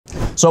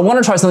So I want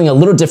to try something a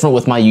little different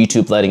with my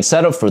YouTube lighting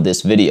setup for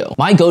this video.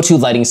 My go-to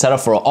lighting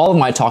setup for all of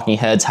my talking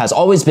heads has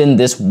always been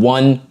this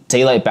one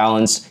daylight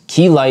balance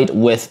key light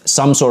with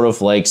some sort of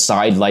like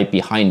side light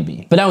behind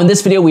me. But now in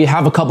this video, we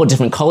have a couple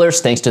different colors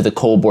thanks to the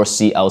Colbor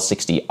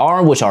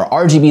CL60R, which are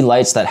RGB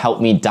lights that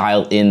help me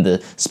dial in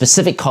the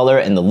specific color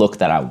and the look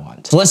that I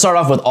want. So let's start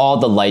off with all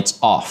the lights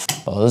off.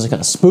 Oh, this is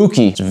kind of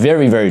spooky. It's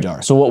very, very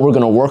dark. So what we're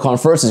gonna work on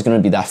first is gonna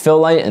be that fill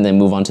light, and then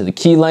move on to the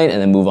key light,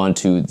 and then move on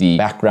to the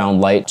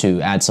background light to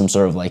add some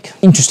sort of like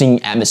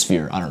interesting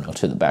atmosphere, I don't know,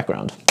 to the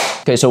background.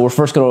 Okay, so we're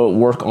first gonna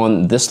work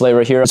on this light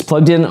right here. It's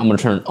plugged in, I'm gonna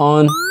turn it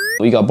on.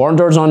 We got barn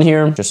doors on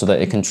here just so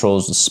that it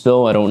controls the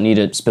spill. I don't need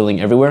it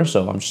spilling everywhere,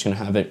 so I'm just gonna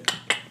have it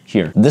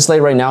here. This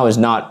light right now is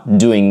not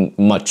doing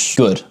much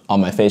good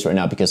on my face right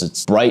now because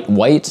it's bright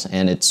white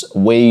and it's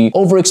way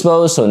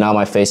overexposed, so now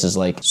my face is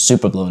like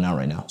super blown out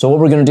right now. So what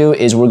we're gonna do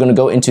is we're gonna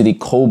go into the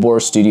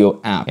Colbor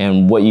Studio app,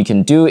 and what you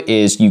can do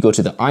is you go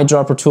to the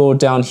eyedropper tool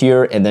down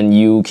here, and then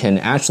you can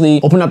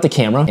actually open up the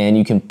camera and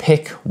you can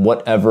pick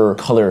whatever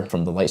color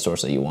from the light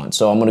source that you want.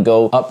 So I'm gonna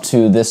go up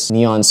to this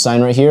neon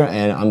sign right here,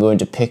 and I'm going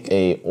to pick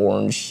a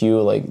orange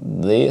hue like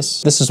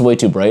this. This is way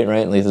too bright,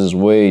 right? Like this is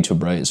way too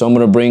bright. So I'm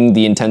gonna bring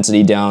the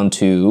intensity down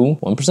to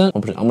 1%.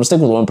 I'm gonna stick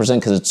with 1%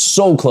 because it's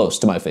so close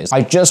to my face.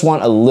 I just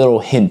want a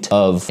little hint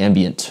of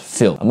ambient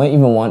fill. I might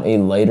even want a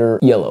lighter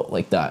yellow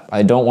like that.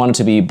 I don't want it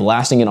to be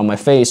blasting it on my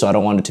face, so I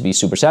don't want it to be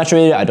super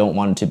saturated. I don't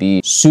want it to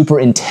be super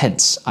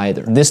intense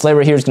either. This light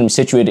right here is gonna be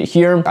situated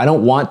here. I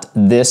don't want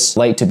this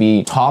light to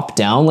be top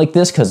down like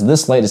this because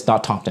this light is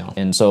not top down.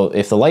 And so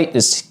if the light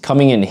is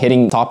coming and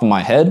hitting the top of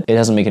my head, it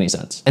doesn't make any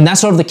sense. And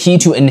that's sort of the key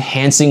to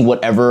enhancing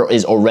whatever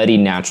is already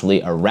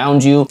naturally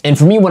around you. And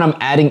for me, when I'm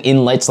adding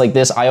in lights like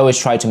this, I always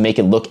try to make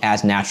it look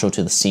as natural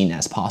to the scene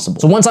as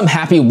possible. So once I'm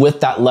happy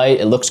with that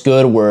light, it looks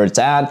good where it's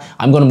at,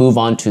 I'm gonna move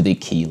on to the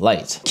key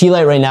light. Key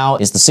light right now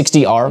is the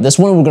 60R. This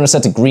one we're gonna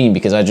set to green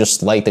because I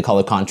just like the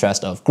color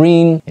contrast of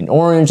green and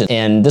orange.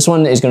 And this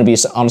one is gonna be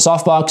on a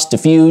softbox,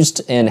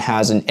 diffused, and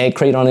has an egg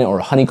crate on it or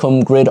a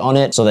honeycomb grid on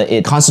it so that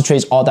it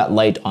concentrates all that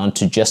light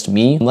onto just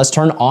me. And let's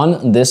turn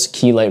on this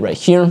key light right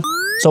here.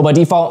 So by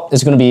default,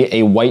 it's gonna be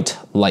a white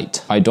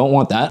light. I don't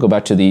want that. Go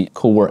back to the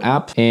Colbor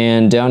app,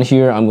 and down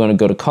here, I'm gonna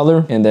go to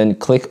color and then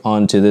click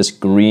onto this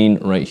green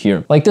right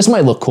here. Like this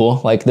might look cool.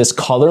 Like this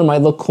color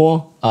might look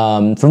cool.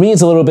 For me,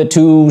 it's a little bit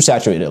too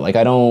saturated. Like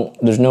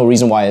there's no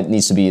reason why it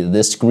needs to be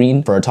this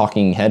green for a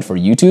talking head for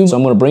YouTube. So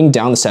I'm gonna bring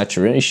down the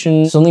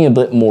saturation, something a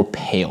bit more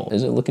pale.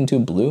 Is it looking too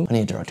blue? I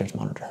need a director's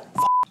monitor.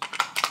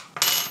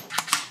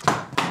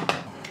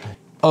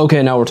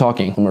 Okay, now we're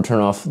talking. I'm gonna turn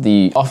off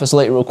the office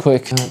light real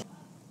quick.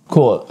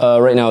 Cool,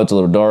 right now it's a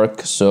little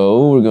dark,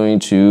 so we're going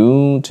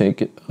to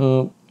take it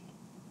up.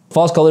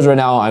 False colors right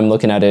now, I'm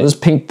looking at it. This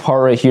pink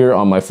part right here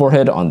on my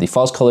forehead on the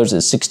false colors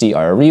is 60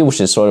 IRE, which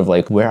is sort of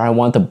like where I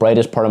want the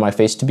brightest part of my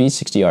face to be,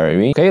 60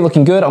 IRE. Okay,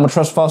 looking good. I'm gonna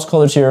trust false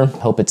colors here.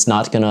 Hope it's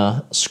not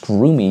gonna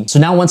screw me. So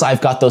now once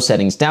I've got those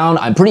settings down,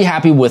 I'm pretty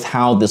happy with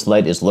how this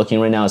light is looking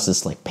right now. It's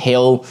this like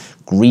pale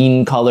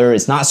green color.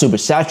 It's not super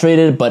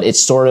saturated, but it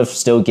sort of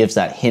still gives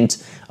that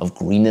hint of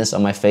greenness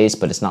on my face,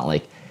 but it's not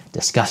like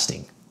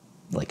disgusting,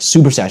 like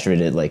super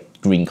saturated, like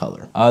green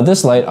color.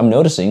 This light, I'm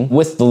noticing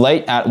with the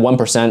light at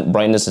 1%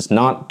 brightness, it's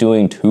not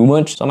doing too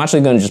much. So I'm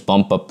actually gonna just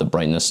bump up the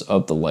brightness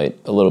of the light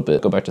a little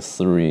bit. Go back to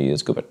 3,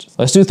 let's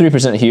do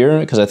 3% here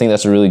because I think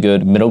that's a really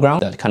good middle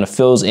ground that kind of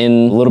fills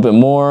in a little bit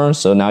more.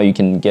 So now you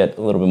can get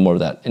a little bit more of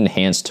that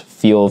enhanced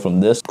feel from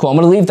this. Cool, I'm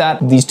gonna leave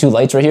these two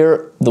lights right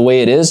here the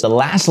way it is. The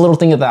last little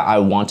thing that I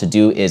want to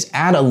do is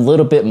add a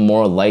little bit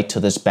more light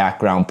to this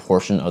background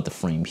portion of the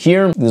frame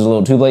here. There's a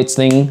little tube lights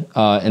thing,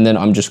 and then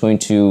I'm just going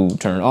to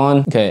turn it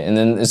on. Okay, and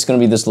then it's gonna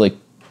be this like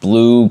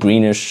blue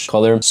greenish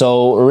color.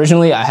 So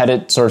originally I had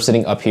it sort of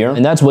sitting up here,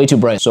 and that's way too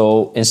bright.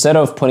 So instead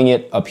of putting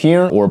it up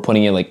here or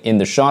putting it like in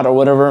the shot or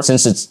whatever,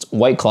 since it's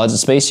white closet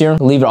space here,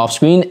 leave it off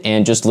screen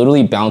and just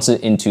literally bounce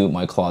it into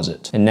my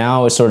closet. And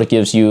now it sort of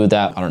gives you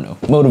that, I don't know,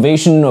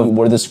 motivation of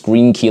where this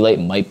green key light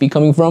might be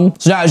coming from.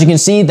 So now as you can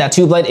see, that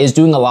tube light is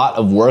doing a lot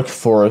of work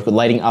for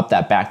lighting up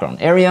that background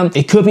area.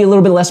 It could be a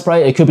little bit less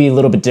bright. It could be a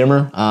little bit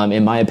dimmer,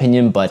 in my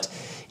opinion, but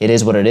it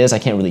is what it is. I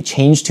can't really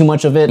change too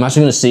much of it. I'm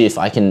actually gonna see if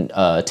I can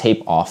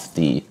tape off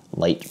the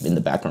light in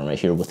the background right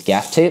here with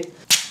gaff tape.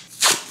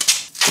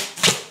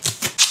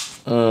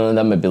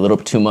 That might be a little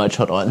bit too much,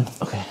 hold on.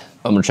 Okay,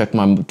 I'm gonna check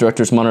my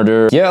director's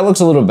monitor. Yeah, it looks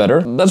a little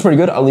better. That's pretty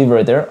good, I'll leave it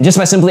right there. Just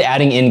by simply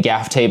adding in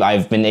gaff tape,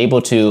 I've been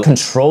able to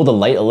control the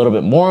light a little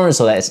bit more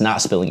so that it's not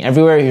spilling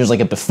everywhere. Here's like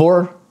a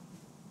before,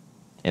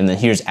 and then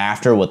here's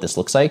after what this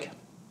looks like.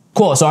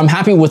 Cool, so I'm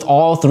happy with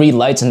all 3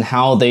 lights and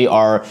how they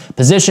are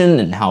positioned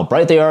and how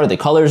bright they are, the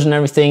colors and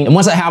everything. And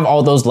once I have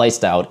all those lights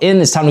dialed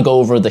in, it's time to go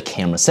over the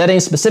camera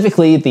settings,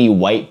 specifically the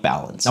white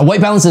balance. Now, white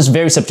balance is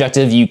very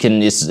subjective.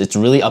 It's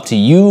really up to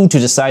you to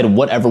decide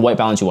whatever white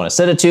balance you want to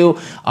set it to.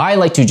 I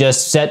like to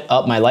just set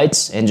up my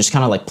lights and just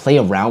kind of like play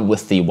around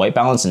with the white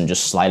balance and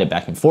just slide it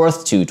back and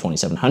forth to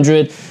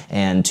 2700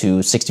 and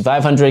to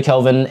 6500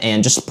 Kelvin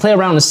and just play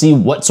around and see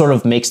what sort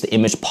of makes the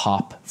image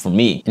pop for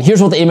me. And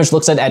here's what the image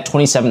looks like at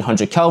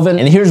 2700 Kelvin,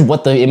 and here's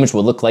what the image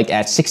would look like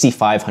at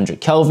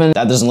 6500 Kelvin.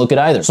 That doesn't look good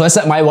either. So I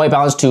set my white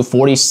balance to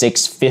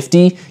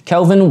 4650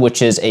 Kelvin,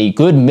 which is a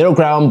good middle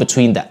ground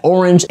between that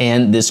orange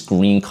and this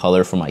green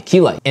color for my key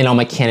light. And on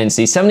my Canon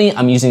C70,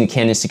 I'm using the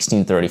Canon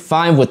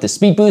 1635 with the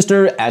speed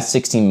booster at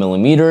 16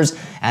 millimeters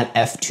at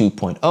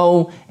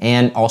f2.0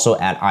 and also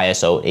at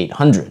ISO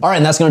 800. All right,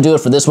 and that's gonna do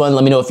it for this one.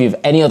 Let me know if you have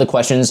any other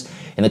questions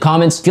in the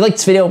comments. If you like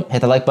this video, hit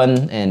the like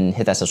button and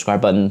hit that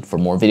subscribe button for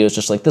more videos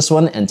just like this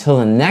one. Until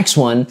the next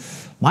one,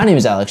 my name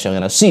is Alex Young,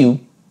 and I'll see you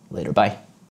later. Bye.